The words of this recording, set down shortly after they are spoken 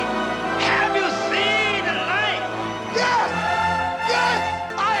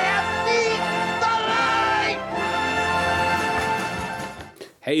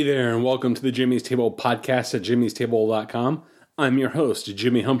Hey there, and welcome to the Jimmy's Table podcast at jimmystable.com. I'm your host,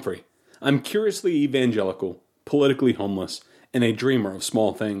 Jimmy Humphrey. I'm curiously evangelical, politically homeless, and a dreamer of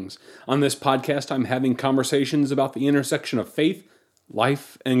small things. On this podcast, I'm having conversations about the intersection of faith,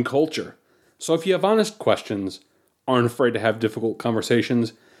 life, and culture. So if you have honest questions, aren't afraid to have difficult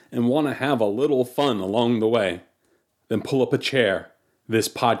conversations, and want to have a little fun along the way, then pull up a chair. This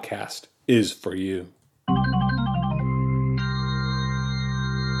podcast is for you.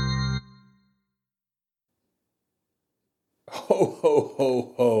 Ho, ho,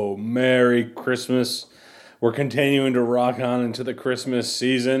 ho, ho. Merry Christmas. We're continuing to rock on into the Christmas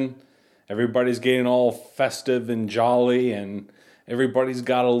season. Everybody's getting all festive and jolly, and everybody's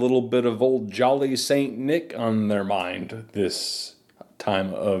got a little bit of old jolly Saint Nick on their mind this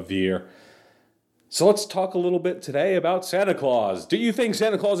time of year. So let's talk a little bit today about Santa Claus. Do you think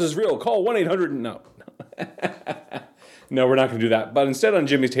Santa Claus is real? Call 1-800. No. No, we're not going to do that. But instead on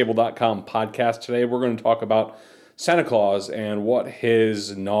jimmystable.com podcast today, we're going to talk about Santa Claus and what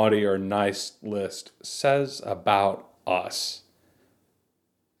his naughty or nice list says about us.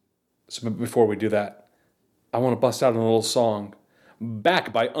 So before we do that, I want to bust out a little song,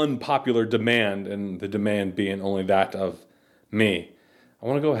 back by unpopular demand, and the demand being only that of me. I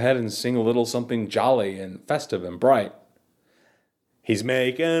want to go ahead and sing a little something jolly and festive and bright. He's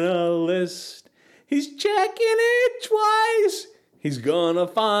making a list, he's checking it twice. He's gonna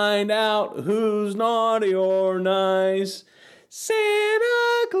find out who's naughty or nice.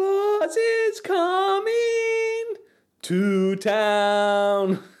 Santa Claus is coming to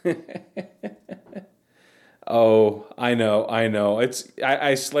town. Oh, I know.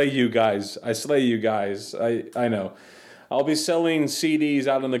 I slay you guys. I know. I'll be selling CDs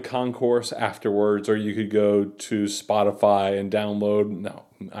out in the concourse afterwards, or you could go to Spotify and download. No,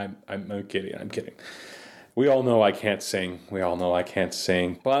 I'm kidding. We all know I can't sing.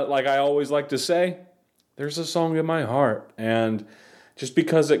 But like I always like to say, there's a song in my heart. And just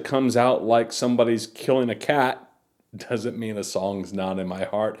because it comes out like somebody's killing a cat doesn't mean a song's not in my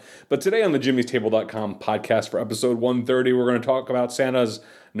heart. But today on the jimmystable.com podcast for episode 130, we're going to talk about Santa's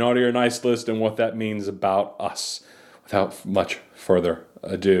naughty or nice list and what that means about us without much further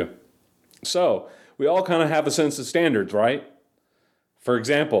ado. So, we all kind of have a sense of standards, right? For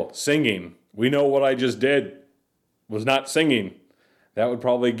example, singing. We know what I just did was not singing. That would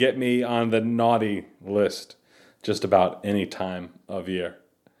probably get me on the naughty list just about any time of year.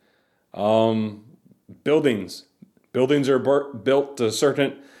 Buildings. Buildings are built to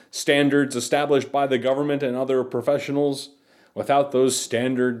certain standards established by the government and other professionals. Without those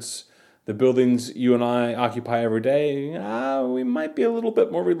standards, the buildings you and I occupy every day, we might be a little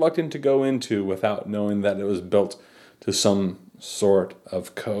bit more reluctant to go into without knowing that it was built to some sort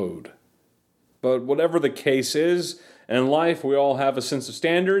of code. But whatever the case is, in life we all have a sense of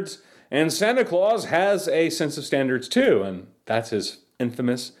standards, and Santa Claus has a sense of standards too, and that's his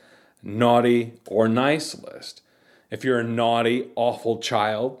infamous naughty or nice list. If you're a naughty, awful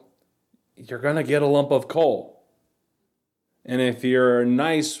child, you're going to get a lump of coal. And if you're a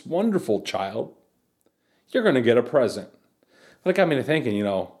nice, wonderful child, you're going to get a present. That got me to thinking,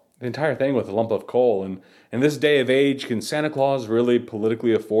 the entire thing with a lump of coal. And in this day of age, can Santa Claus really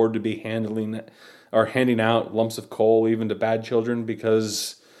politically afford to be handing out lumps of coal even to bad children?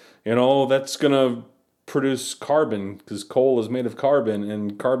 Because, that's going to produce carbon, because coal is made of carbon,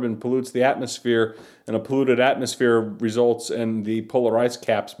 and carbon pollutes the atmosphere, and a polluted atmosphere results in the polar ice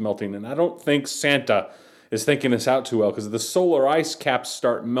caps melting. And I don't think Santa is thinking this out too well, because the solar ice caps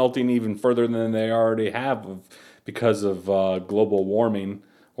start melting even further than they already have because of global warming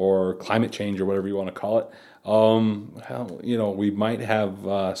or climate change or whatever you want to call it. We might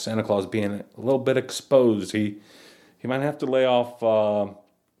have Santa Claus being a little bit exposed. He might have to lay off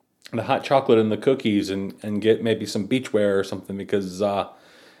the hot chocolate and the cookies and get maybe some beachwear or something, because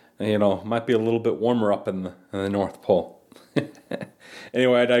it might be a little bit warmer up in the North Pole.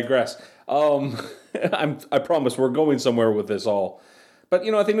 Anyway, I digress. I promise we're going somewhere with this all. But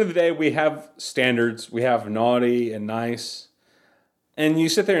at the end of the day, we have standards. We have naughty and nice. And you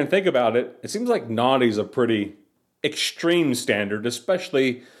sit there and think about it, it seems like naughty is a pretty extreme standard,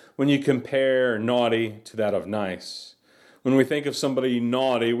 especially when you compare naughty to that of nice. When we think of somebody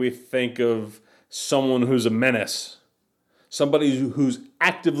naughty, we think of someone who's a menace, somebody who's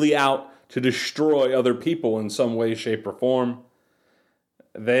actively out to destroy other people in some way, shape, or form.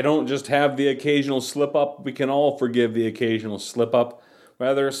 They don't just have the occasional slip up. We can all forgive the occasional slip up.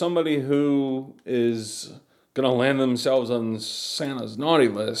 Rather, somebody who is going to land themselves on Santa's naughty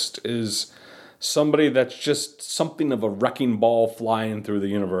list is somebody that's just something of a wrecking ball flying through the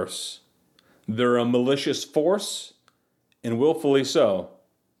universe. They're a malicious force, and willfully so.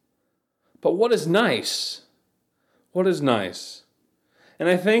 But what is nice? What is nice? And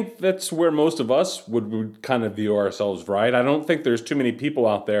I think that's where most of us would kind of view ourselves, right? I don't think there's too many people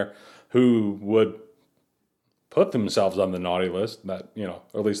out there who would put themselves on the naughty list, that, or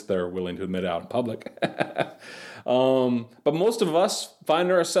at least they're willing to admit out in public. But most of us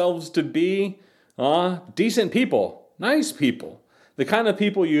find ourselves to be decent people, nice people, the kind of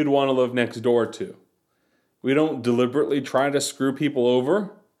people you'd want to live next door to. We don't deliberately try to screw people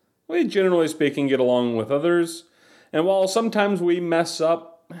over. We, generally speaking, get along with others. And while sometimes we mess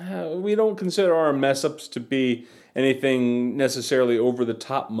up, we don't consider our mess ups to be anything necessarily over the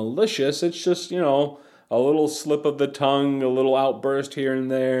top malicious. It's just, a little slip of the tongue, a little outburst here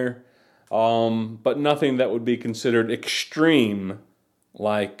and there, but nothing that would be considered extreme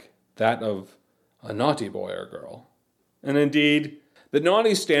like that of a naughty boy or girl. And indeed, the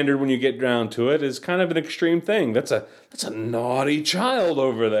naughty standard, when you get down to it, is kind of an extreme thing. That's a naughty child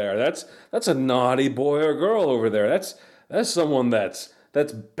over there. That's a naughty boy or girl over there. That's someone that's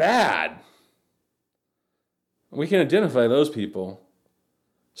bad. We can identify those people,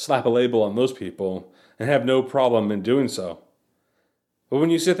 slap a label on those people, and have no problem in doing so. But when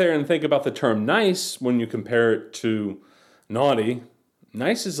you sit there and think about the term nice, when you compare it to naughty,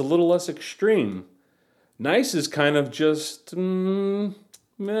 nice is a little less extreme. Nice is kind of just, a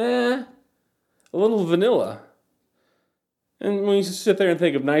little vanilla. And when you sit there and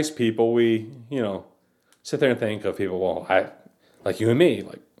think of nice people, we, sit there and think of people, well, like you and me,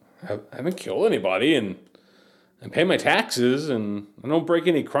 like, I haven't killed anybody, and I pay my taxes, and I don't break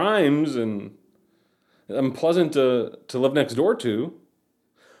any crimes, and I'm pleasant to live next door to.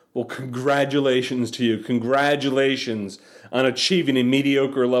 Well, congratulations to you. Congratulations on achieving a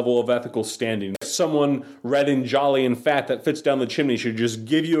mediocre level of ethical standing. Someone red and jolly and fat that fits down the chimney should just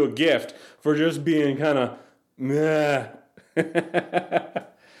give you a gift for just being kind of meh.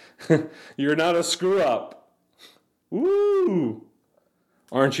 You're not a screw up. Woo!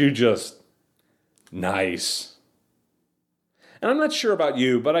 Aren't you just nice? And I'm not sure about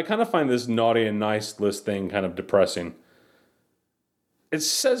you, but I kind of find this naughty and nice list thing kind of depressing. It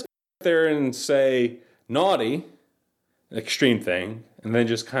says there and say naughty, an extreme thing, and then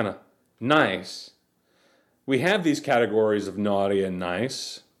just kind of nice. We have these categories of naughty and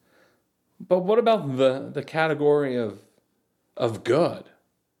nice, but what about the category of good?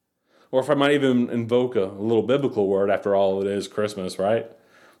 Or if I might even invoke a little biblical word, after all, it is Christmas, right?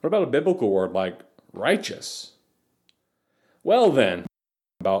 What about a biblical word like righteous? Well then,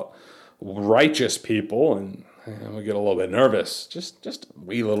 about righteous people, and we get a little bit nervous, just a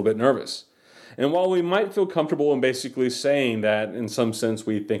wee little bit nervous. And while we might feel comfortable in basically saying that in some sense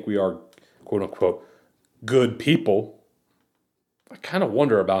we think we are, quote unquote, good people, I kind of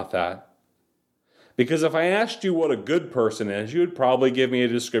wonder about that. Because if I asked you what a good person is, you would probably give me a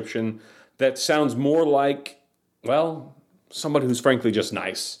description that sounds more like, well, somebody who's frankly just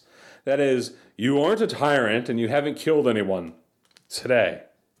nice. That is, you aren't a tyrant and you haven't killed anyone today.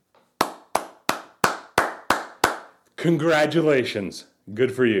 Congratulations.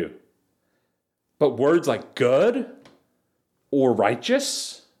 Good for you. But words like good or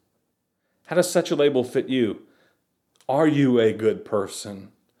righteous? How does such a label fit you? Are you a good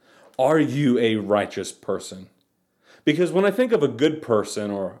person? Are you a righteous person? Because when I think of a good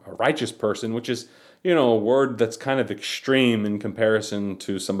person or a righteous person, which is, a word that's kind of extreme in comparison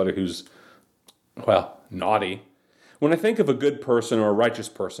to somebody who's, naughty. When I think of a good person or a righteous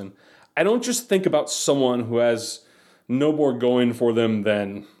person, I don't just think about someone who has no more going for them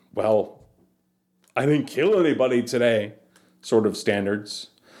than, I didn't kill anybody today, sort of standards.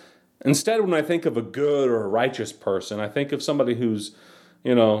 Instead, when I think of a good or a righteous person, I think of somebody who's,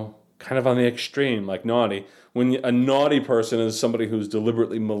 kind of on the extreme, like naughty. When a naughty person is somebody who's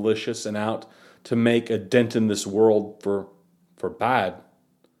deliberately malicious and out to make a dent in this world for bad.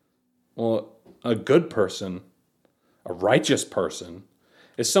 Well, a good person, a righteous person,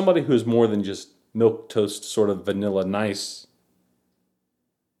 is somebody who's more than just milquetoast sort of vanilla nice.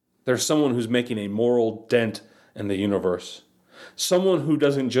 There's someone who's making a moral dent in the universe. Someone who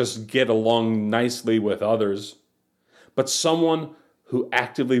doesn't just get along nicely with others, but someone who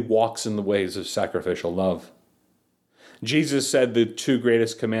actively walks in the ways of sacrificial love. Jesus said the two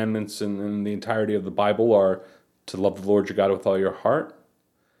greatest commandments in the entirety of the Bible are to love the Lord your God with all your heart,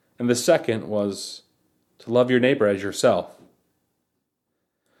 and the second was to love your neighbor as yourself.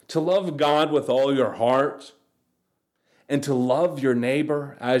 To love God with all your heart and to love your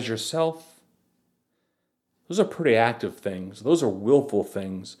neighbor as yourself, those are pretty active things. Those are willful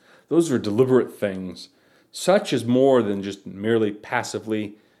things. Those are deliberate things. Such is more than just merely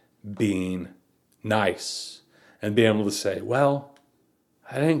passively being nice and being able to say,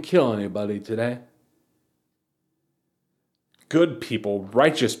 I didn't kill anybody today. Good people,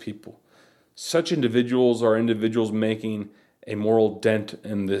 righteous people. Such individuals are individuals making a moral dent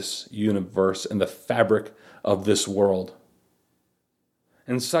in this universe and the fabric of this world.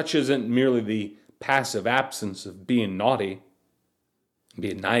 And such isn't merely the passive absence of being naughty,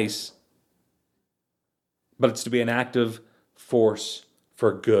 being nice, but it's to be an active force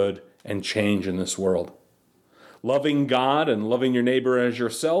for good and change in this world. Loving God and loving your neighbor as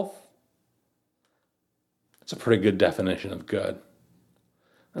yourself, that's a pretty good definition of good.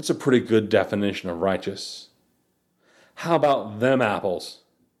 That's a pretty good definition of righteous. How about them apples?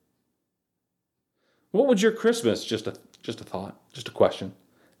 What would your Christmas, just a thought, just a question.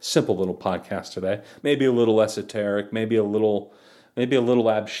 Simple little podcast today. Maybe a little esoteric, maybe a little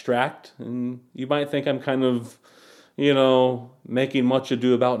abstract. And you might think I'm kind of, making much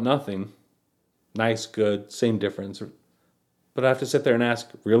ado about nothing. Nice, good, same difference. But I have to sit there and ask,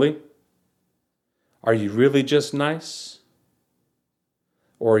 really? Are you really just nice?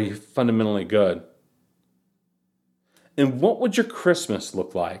 Or are you fundamentally good? And what would your Christmas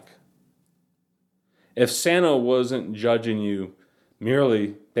look like if Santa wasn't judging you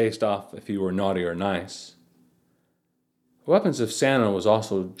merely based off if you were naughty or nice? What happens if Santa was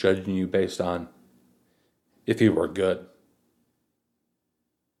also judging you based on if you were good?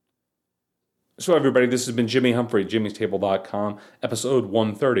 So everybody, this has been Jimmy Humphrey, jimmystable.com, episode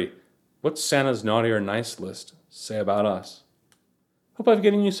 130. What's Santa's naughty or nice list say about us? Hope I've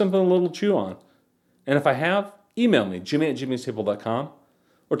given you something a little to chew on. And if I have, email me, jimmy@jimmystable.com,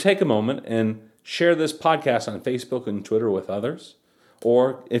 or take a moment and share this podcast on Facebook and Twitter with others.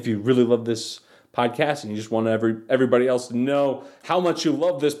 Or if you really love this podcast and you just want everybody else to know how much you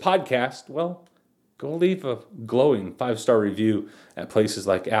love this podcast, well, go leave a glowing 5-star review at places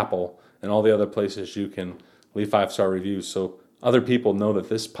like Apple and all the other places you can leave 5-star reviews so other people know that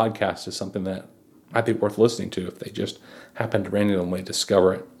this podcast is something that might be worth listening to if they just happen to randomly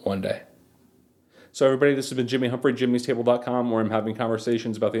discover it one day. So everybody, this has been Jimmy Humphrey, jimmystable.com, where I'm having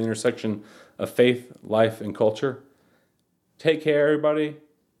conversations about the intersection of faith, life, and culture. Take care, everybody.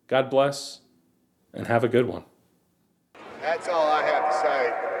 God bless, and have a good one. That's all I have to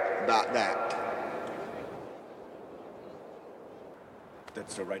say about that.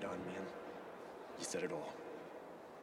 That's so right on, man. You said it all.